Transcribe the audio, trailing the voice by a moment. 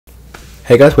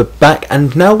Hey guys, we're back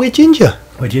and now we're Ginger.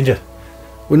 We're Ginger.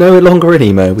 We're no longer in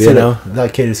emo. We are now.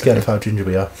 That kid is scared of how ginger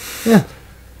we are. Yeah,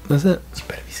 that's it. You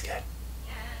better be scared.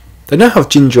 They now have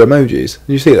ginger emojis.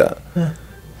 Did you see that? Yeah.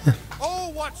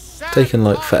 It's taken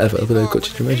like forever, but they've got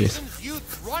ginger emojis.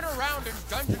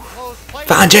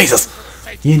 Find Jesus!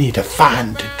 You need to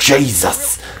find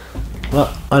Jesus.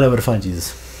 Well, I know where to find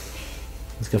Jesus.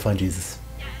 Let's go find Jesus.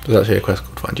 There's actually a quest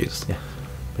called Find Jesus. Yeah.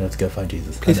 We have to go find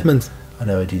Jesus. Please come in. I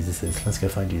know where Jesus is. Let's go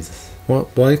find Jesus.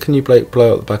 What? Why can you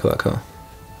blow out the back of that car?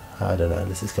 I don't know.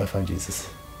 Let's just go find Jesus.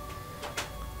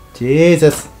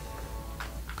 Jesus.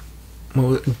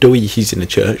 Well, he's in a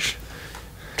church.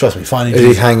 Trust me, finding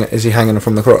Jesus. Is he hanging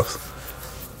from the cross?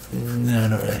 No,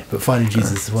 not really. But finding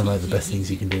Jesus is one of the best things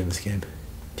you can do in this game.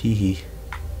 Teehee.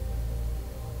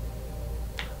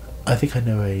 I think I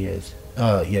know where he is.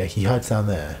 Oh, yeah, he hides down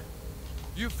there.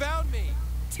 You found me!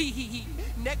 Teehee.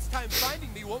 Next time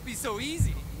finding me won't be so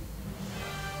easy.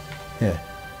 Yeah.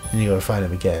 And you gotta find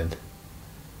him again.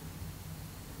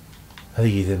 I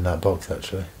think he's in that box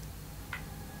actually.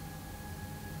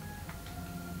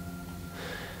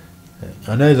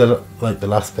 I know that like the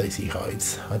last place he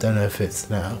hides. I don't know if it's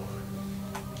now.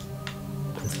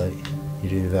 It's like you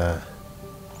do that.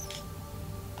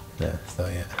 No, it's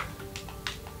not yet.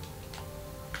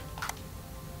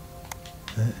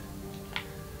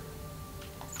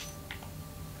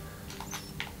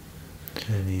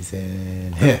 And he's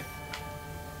in here.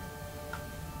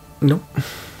 Nope.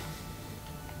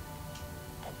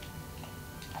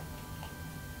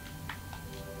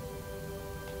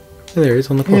 There he is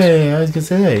on the cross. Yeah, I was gonna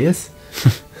say there he is.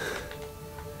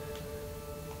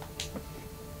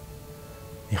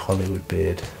 The Hollywood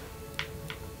beard.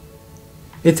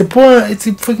 It's a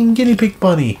fucking guinea pig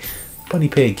bunny. Bunny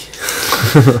pig.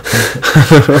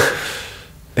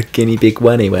 A guinea pig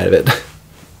bunny, wait a bit.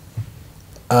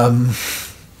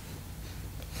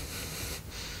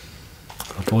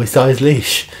 A boy-sized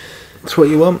leash. That's what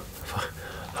you want.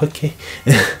 Okay.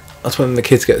 That's when the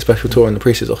kids get a special tour in the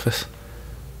priest's office.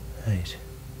 Right.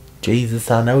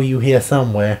 Jesus, I know you here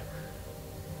somewhere.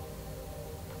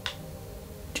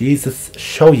 Jesus,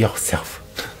 show yourself.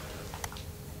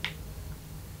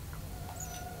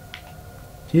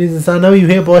 Jesus, I know you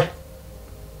here, boy.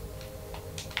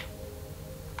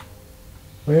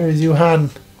 Where is you hiding?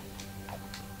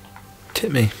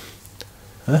 Tip me.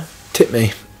 Huh? Tip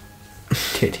me.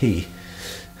 Tit he.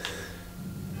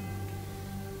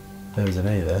 There was an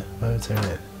A there. Why was there an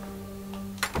A?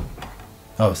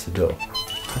 Oh, it's the door.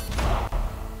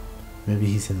 Maybe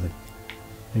he's in the...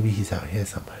 Maybe he's out here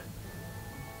somewhere.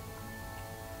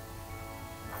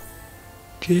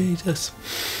 Jesus.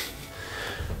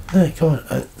 No, come on.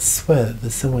 I swear that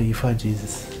there's somewhere you find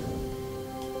Jesus.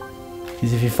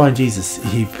 Because if you find Jesus,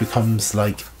 he becomes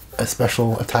like a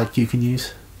special attack you can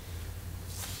use.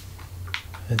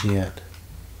 Where's he at?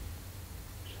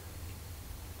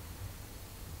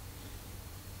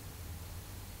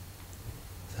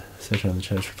 Search on the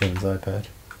church for Kevin's iPad.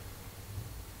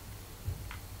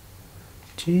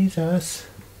 Jesus.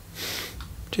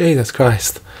 Jesus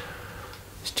Christ.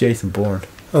 It's Jason Bourne.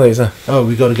 Oh, there he is there. Oh,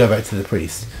 we got to go back to the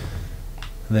priest.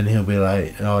 And then he'll be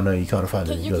like, oh no, you can't find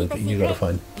him. You got to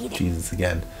find Jesus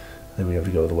again. Then we have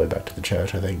to go all the way back to the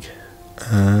church, I think.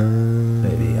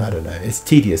 Maybe, I don't know. It's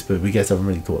tedious, but we get something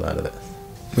really cool out of it.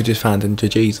 We just found into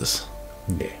Jesus.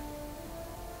 Yeah.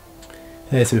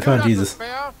 Yeah, so we found Jesus.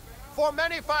 Despair, for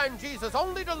many find Jesus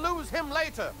only to lose him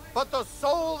later. But the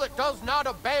soul that does not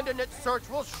abandon its search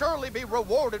will surely be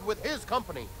rewarded with his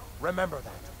company. Remember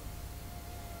that.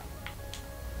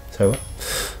 So what?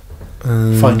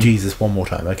 Find Jesus one more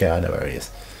time. Okay, I know where he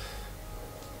is.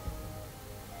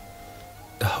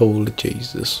 The whole of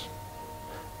Jesus.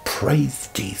 Praise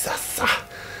Jesus.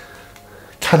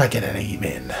 Can I get an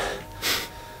amen?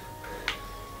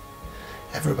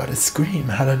 Everybody scream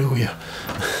hallelujah.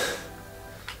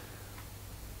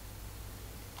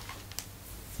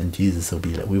 And Jesus will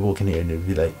be like, we walk in here and he'll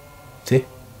be like, see?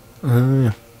 Oh,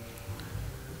 yeah.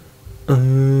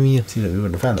 Oh, yeah. See, look, we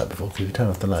wouldn't have found that before because we turn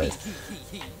off the lights.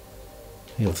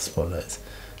 You off the spotlights.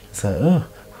 It's like, oh,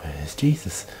 where's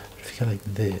Jesus? What if you go like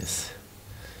this?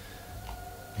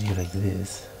 You go like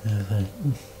this. And it's like,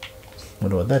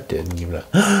 wonder what that did. And you'd be like,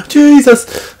 oh,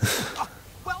 Jesus!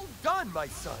 Well done, my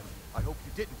son. I hope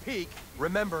you didn't peek.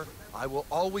 Remember, I will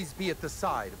always be at the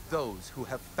side of those who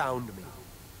have found me.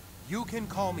 You can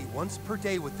call me once per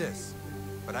day with this,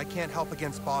 but I can't help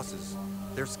against bosses.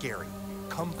 They're scary.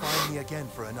 Come find me again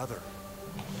for another.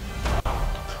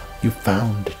 You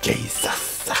found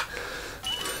Jesus.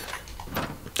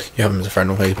 You have him as a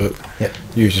friend on Facebook. Yep.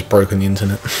 You've just broken the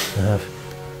internet. I have.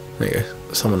 There you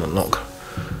go. Someone unlock.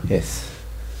 Yes.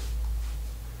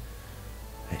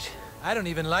 Right. I don't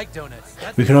even like donuts.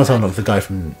 That's We can also unlock the guy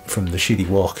from the Shitty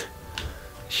Walk.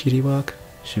 Shitty walk.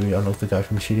 Should we unlock the guy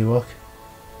from Shitty Walk?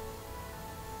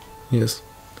 Yes.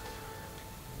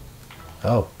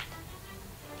 Oh.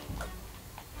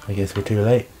 I guess we're too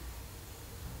late.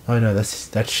 Oh no, that's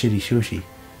Shitty Sushi.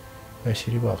 Where's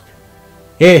Shitty Walk?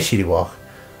 Yeah, Shitty Walk.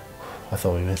 I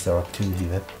thought we missed our opportunity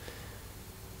then.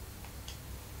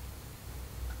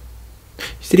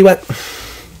 Shitty walk.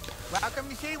 Welcome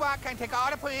to City Walk. Can I take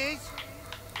order, please?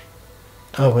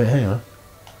 Oh wait, hang on.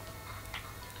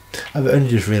 I've only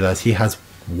just realised he has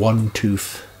one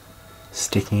tooth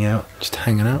sticking out. Just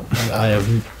hanging out. I have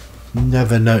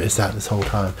never noticed that this whole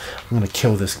time. I'm gonna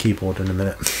kill this keyboard in a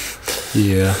minute.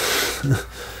 Yeah.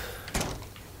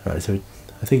 Right, so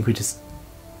I think we just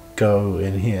go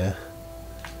in here.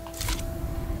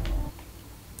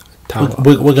 We're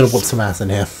gonna whoop some ass in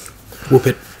here. Whoop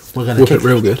it. We're gonna Whoop kick it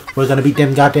real good. We're gonna beat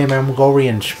them goddamn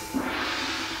Mongolians.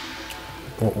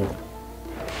 Uh-oh.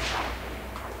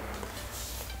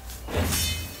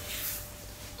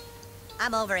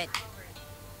 I'm over it.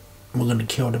 We're gonna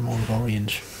kill the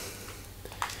Mongolians.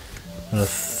 I'm gonna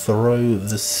throw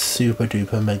the super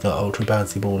duper mega ultra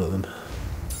bouncy ball at them.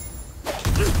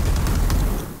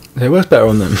 It works better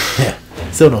on them. Yeah,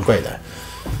 still not great though.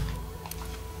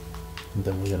 And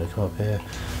then we're gonna come up here.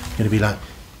 Gonna be like,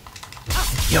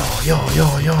 yo, yo,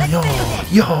 yo, yo, yo,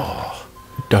 yo.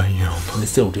 Damn. And they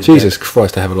still do. Jesus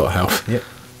Christ, they have a lot of health. Yep.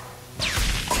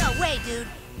 No way, dude.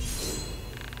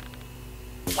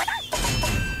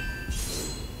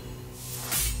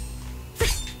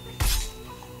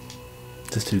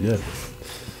 Just too good.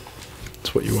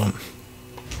 That's what you want.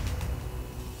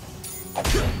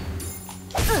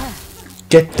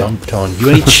 Get dumped on. You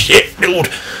ain't shit, dude.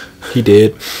 He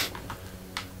did.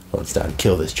 Let's down.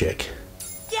 Kill this chick.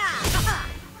 Yeah.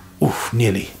 Oof,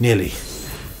 nearly.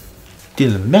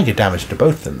 Dealing mega damage to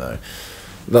both of them though.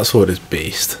 That sword is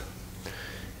beast.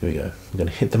 Here we go. I'm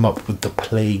gonna hit them up with the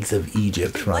plagues of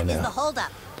Egypt right What is the now.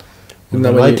 holdup? When No,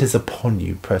 the when light you- is upon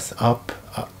you, press up,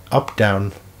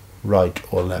 down, right,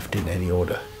 or left in any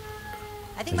order.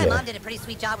 I think my Okay. mom did a pretty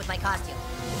sweet job with my costume.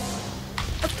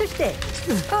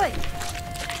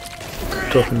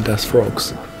 Dropping Das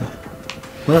frogs.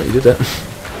 Well, you did that.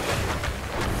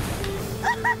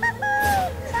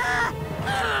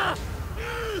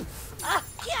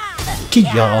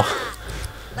 Kia!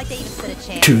 Like they even stood a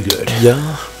chance. Too good.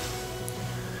 Yeah.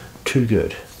 Too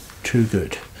good. Too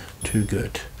good. Too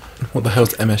good. What the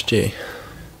hell's MSG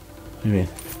What do you mean?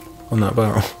 on that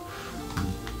barrel?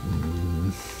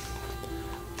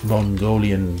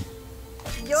 Mongolian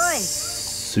Enjoy.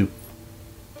 soup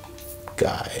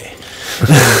guy.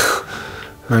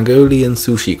 Mongolian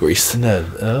sushi grease. No.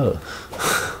 Oh.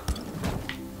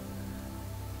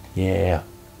 Yeah.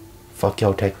 Fuck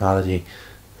your technology.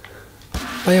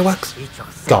 Fireworks.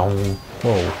 Gong.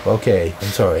 Whoa. Okay. I'm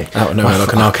sorry. Out of nowhere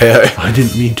like an RKO. I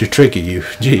didn't mean to trigger you.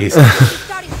 Jeez.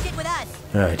 Starting shit with us.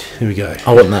 Right. Here we go.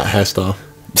 I want that hairstyle.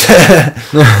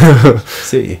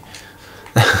 See.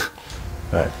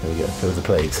 Right, here we go. Go with the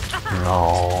plagues.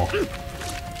 No.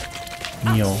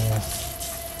 No.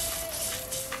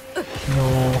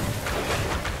 No.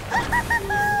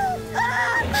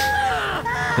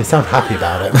 They sound happy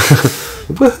about it.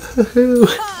 Woohoo!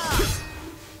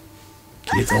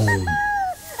 Get on.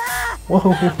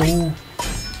 Whoa.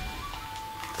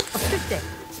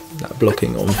 That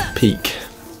blocking on peak.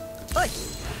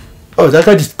 Oh, that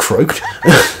guy just croaked.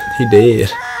 He did.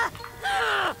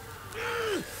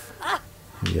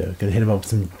 Yeah, gonna hit him up with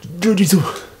some jujitsu.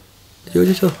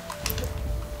 Jujutsu.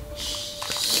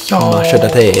 Masha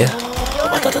that hair.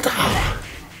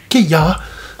 Kia.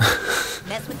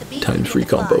 Mess with the beat. Times you 3 get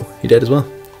the combo. buzz. He dead as well.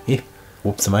 Yeah.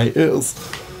 Whoops my ears.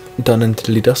 Done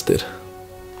until he dusted.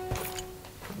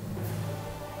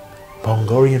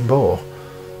 Mongolian boar.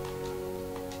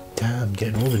 Damn,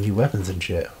 getting all the new weapons and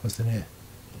shit. What's in here?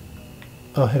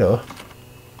 Oh, hello.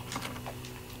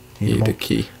 Need a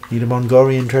key. Need a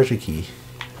Mongolian treasure key.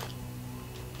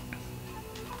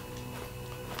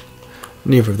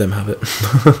 Neither of them have it.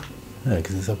 No,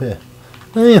 because it's up here.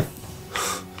 Oh yeah.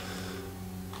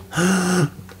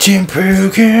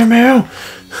 Chimpu came out!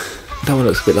 That one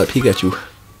looks a bit like Pikachu.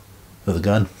 With a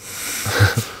gun.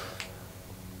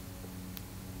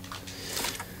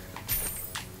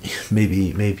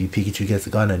 maybe Pikachu gets a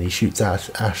gun and he shoots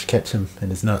Ash Ketchum in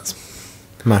his nuts.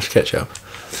 Mashed ketchup.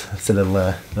 It's a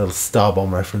little Star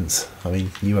Bomb reference. I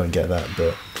mean, you won't get that,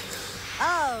 but...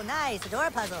 Oh, nice. A door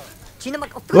puzzle.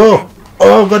 Whoa!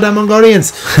 Oh, goddamn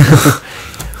Mongolians!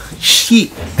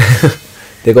 Shit!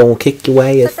 They're gonna kick your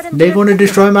ass. They're gonna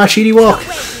destroy my shitty walk!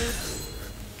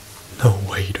 No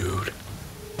way, dude.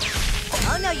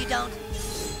 Oh, no, you don't.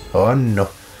 Oh no.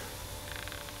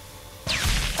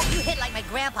 You hit like my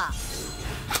grandpa.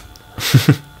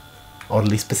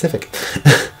 Oddly specific.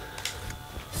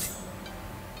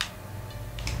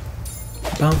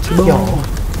 Bouncy ball. Yo.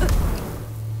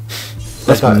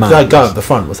 That's That mad. guy at the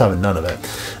front was having none of it.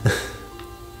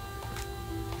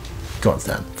 Go on,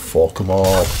 Stan. Fuck them all.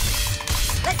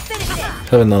 Let's finish it.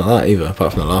 Having none of that either,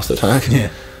 apart from the last attack. Yeah.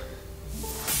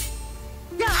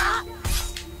 Yeah.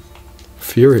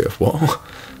 Fury of what?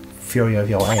 Fury of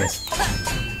your ass.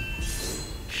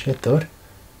 Shit, dude.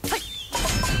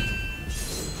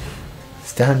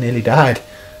 Stan nearly died.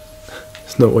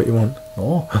 It's not what you want.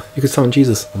 Oh, You could summon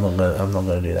Jesus. I'm not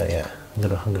gonna do that yet.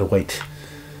 I'm gonna wait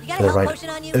You got for a the health right potion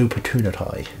on you?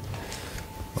 opportunity.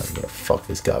 I'm gonna fuck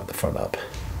this guy up the front up.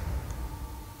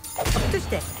 Fish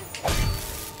stick.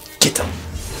 Get him.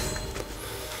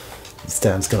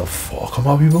 Stan's gonna fuck him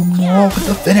up even more with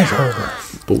the finisher.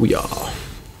 Booyah.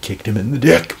 Kicked him in the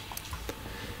dick.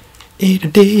 Eat a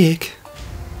dick.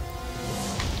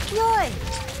 Yoy.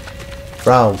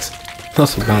 Frogs.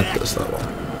 That's a bad does that one.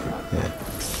 Yeah.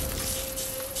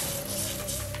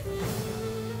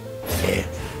 Yeah.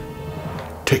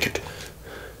 Take it.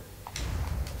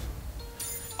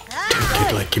 Take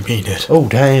it like you mean it. Oh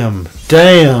damn.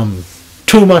 Damn.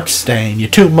 Too much, Stan. You're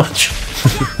too much.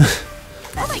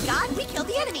 Oh my god, we killed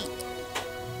the enemy.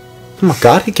 Oh my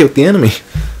god, he killed the enemy.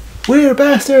 We're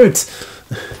bastards.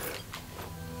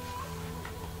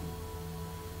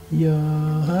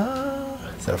 Yeah.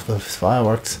 Is that for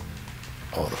fireworks?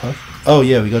 Oh, the fuck? Oh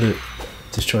yeah, we gotta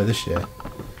destroy this shit.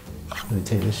 Let me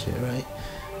take this shit, right?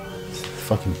 It's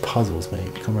fucking puzzles,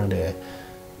 mate. Come around here.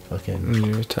 Fucking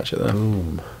You attach it there.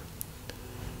 boom.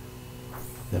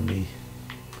 Then we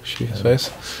Shoot his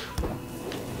face.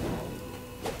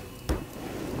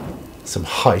 some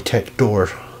high-tech door.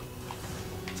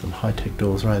 Some high-tech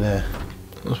doors right there.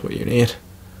 That's what you need.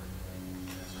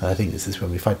 And I think this is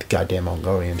when we fight the goddamn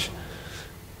Mongolians.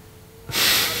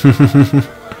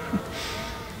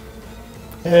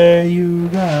 Hey, you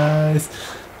guys.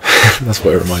 That's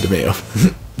what it reminded me of.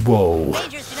 Whoa.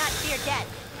 Rangers do not fear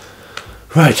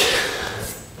death. Right.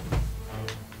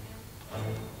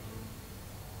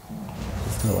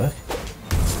 It's gonna work.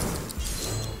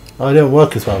 Oh, it didn't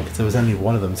work as well because there was only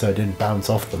one of them, so it didn't bounce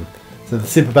off them. So the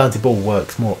super bouncy ball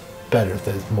works better if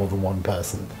there's more than one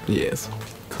person. Yes.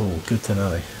 Cool, good to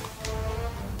know.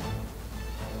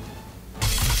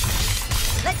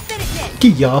 Let's finish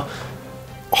it. Yeah.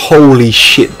 Holy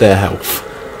shit, their health.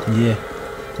 Yeah.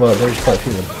 Well, there's quite a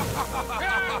few of them.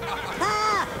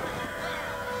 Ah,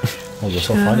 Oh, you're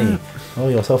so funny. Oh,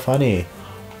 you're so funny.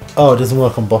 Oh, it doesn't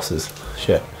work on bosses.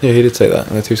 Shit. Yeah, he did say that,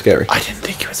 and they're too scary. I didn't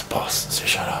think it was a boss, so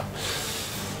shut up.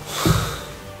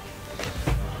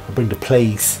 I'll bring the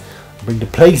plagues. I'll bring the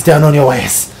plagues down on your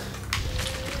ass.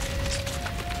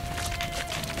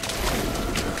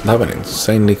 That went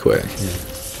insanely quick.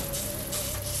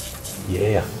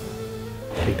 Yeah.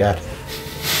 Take that.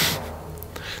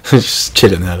 Just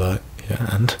chilling there, like,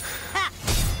 yeah, and.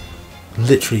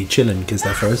 Literally chilling because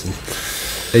they're frozen.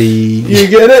 Hey. You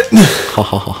get it? Ha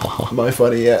ha ha ha ha. Am I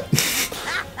funny yet?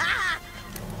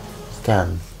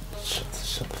 Stan, shut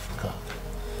the fuck up.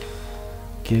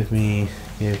 Give me.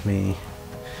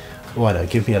 Why not?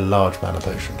 Give me a large mana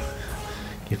potion.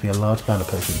 Give me a large mana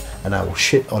potion, and I will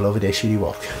shit all over their shitty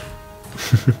rock.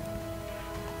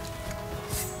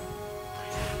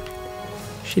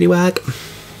 Shitty wag.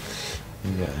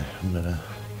 Yeah, I'm gonna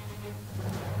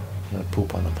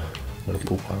poop on them. I'm gonna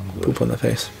poop on them. Poop on their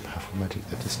face. Powerful magic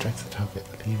that distracts the target,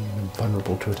 leaving them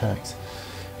vulnerable to attacks.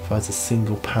 Fires a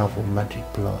single powerful magic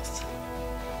blast.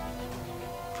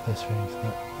 Close range.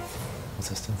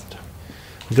 Resistance attack.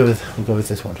 We'll go with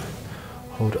this one.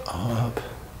 Hold up.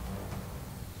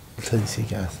 Until you see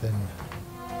gas, then.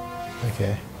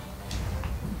 Okay.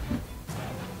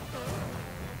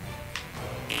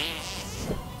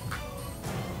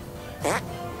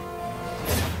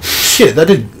 Shit, that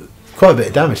did quite a bit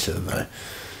of damage to them though.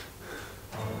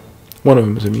 One of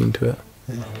them was immune to it.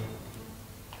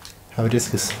 Have a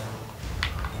discus.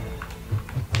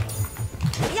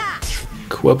 yeah.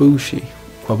 Kwabushi.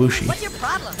 Kwabushi. What's your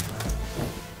problem?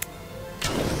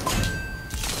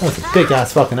 That's a big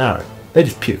ass fucking arrow. They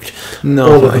just puked. Nice.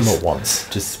 All of them at once.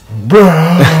 Just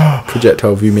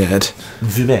Projectile Vumed.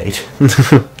 vumade.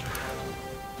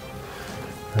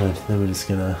 Right, then we're just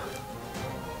gonna.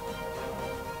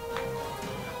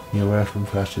 Your weapon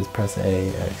flashes, press A,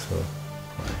 X, or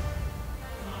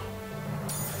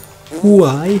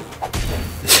Why?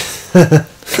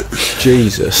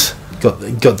 Jesus. got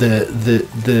the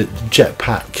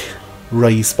jetpack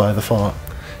raised by the fart.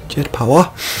 Jet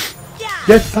power. Yeah.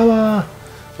 Jet power!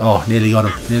 Oh, nearly got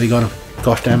him. Nearly got him.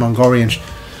 Gosh damn Mongolians.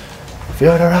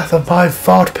 Feel the wrath of my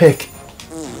fart pick.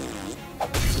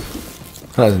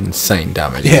 That's insane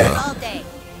damage. Yeah. As well. All day.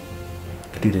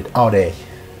 Dude it all day.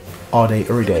 All day,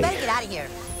 every We day. better get out of here.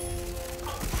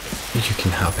 You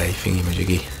can have a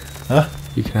thingy-majiggy. Huh?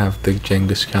 You can have the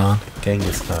Genghis Khan.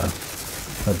 Genghis Khan.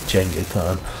 Not Jenga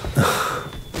Khan.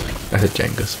 I said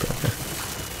Genghis, but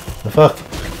The fuck?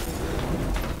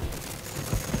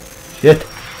 Shit.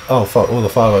 Oh fuck, all the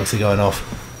fireworks are going off.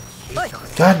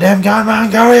 Goddamn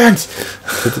Mongolians!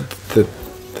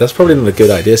 that's probably not a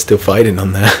good idea. Still fighting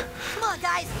on there. Come on,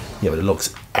 guys. Yeah, but it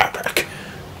looks epic.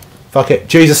 Fuck it.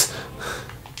 Jesus.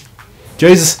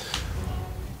 Jesus.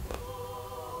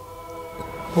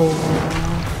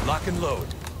 Lock and load.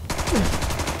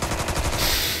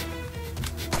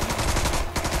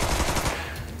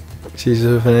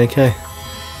 Jesus with an AK.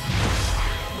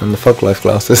 And the fog life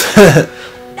glasses.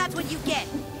 That's what you get.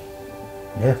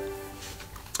 Yeah.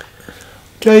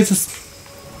 Jesus.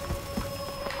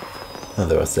 Oh,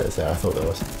 there was stairs there. I thought there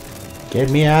was. Get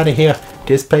me out of here.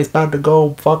 This place about to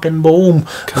go fucking boom.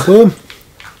 Kaboom!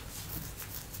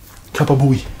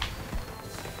 Kababooey.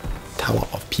 Tower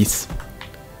of Peace.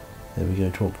 Then we go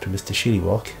talk to Mr.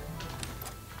 Shillywalk.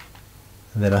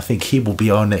 And then I think he will be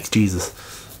our next Jesus.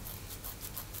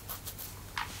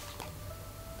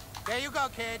 There you go,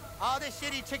 kid. All the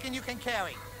shitty chicken you can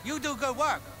carry. You do good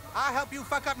work. I'll help you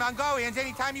fuck up Mongolians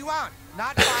anytime you want.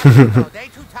 Not bosses, though. They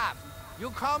too tough. You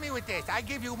call me with this. I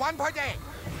give you 1 per day.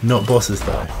 Not bosses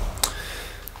though.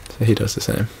 So he does the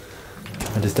same.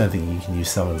 I just don't think you can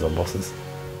use summons on bosses.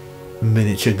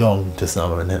 Miniature gong to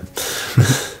summon him.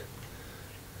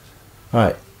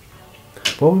 Alright.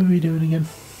 What were we doing again?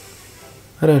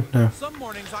 I don't know. Some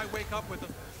mornings I wake up with a...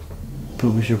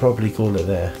 But we should probably call it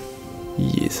there.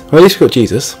 Yes. Well, at least we got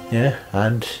Jesus. Yeah,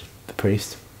 and the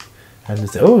priest. And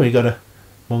it's, oh, we got a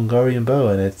Mongolian bow,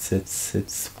 and it's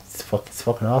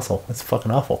fucking arsehole. It's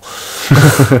fucking awful.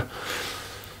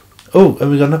 Oh,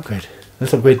 and we got an upgrade.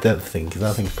 Let's upgrade that thing, because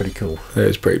that thing's pretty cool. It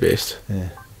was pretty beast. Yeah.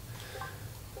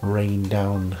 Rain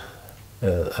down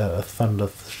a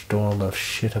thunderstorm of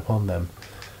shit upon them.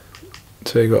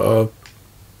 So we got our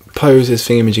Pose's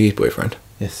thingy-majiggy's boyfriend.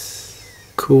 Yes.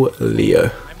 Cool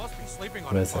Leo. I must be sleeping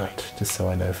on Where's a plane. that? Just so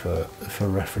I know for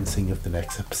referencing of the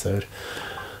next episode.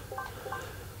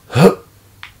 Is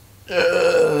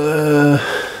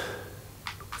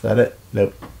that it?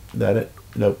 Nope. That it?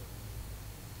 Nope.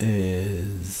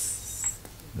 Is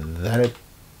that it?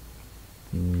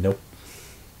 Nope.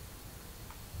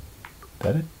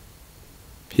 That it?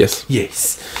 Yes.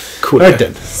 Yes. Cool. Right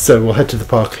then. So we'll head to the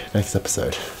park next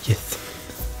episode. Yes.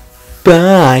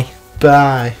 Bye.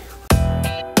 Bye.